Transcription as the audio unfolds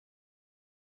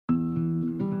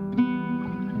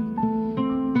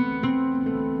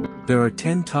There are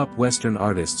 10 top Western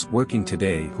artists working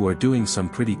today who are doing some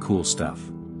pretty cool stuff.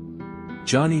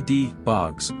 Johnny D.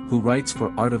 Boggs, who writes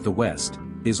for Art of the West,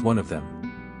 is one of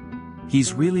them.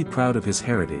 He's really proud of his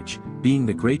heritage, being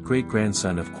the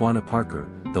great-great-grandson of Quanah Parker,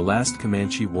 the last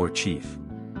Comanche war chief.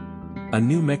 A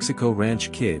New Mexico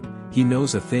ranch kid, he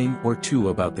knows a thing or two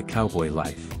about the cowboy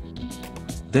life.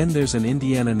 Then there's an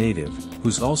Indiana native,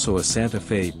 who's also a Santa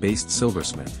Fe-based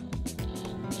silversmith.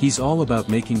 He's all about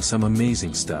making some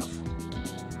amazing stuff.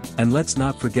 And let's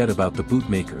not forget about the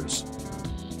bootmakers.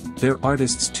 They're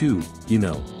artists too, you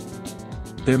know.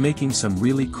 They're making some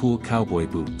really cool cowboy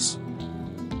boots.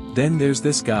 Then there's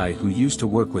this guy who used to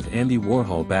work with Andy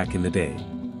Warhol back in the day.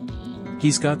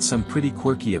 He's got some pretty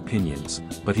quirky opinions,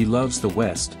 but he loves the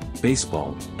West,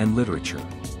 baseball, and literature.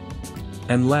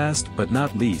 And last but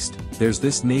not least, there's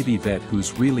this Navy vet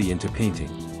who's really into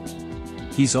painting.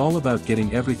 He's all about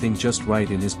getting everything just right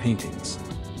in his paintings.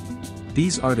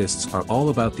 These artists are all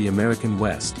about the American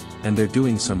West, and they're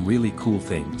doing some really cool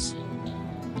things.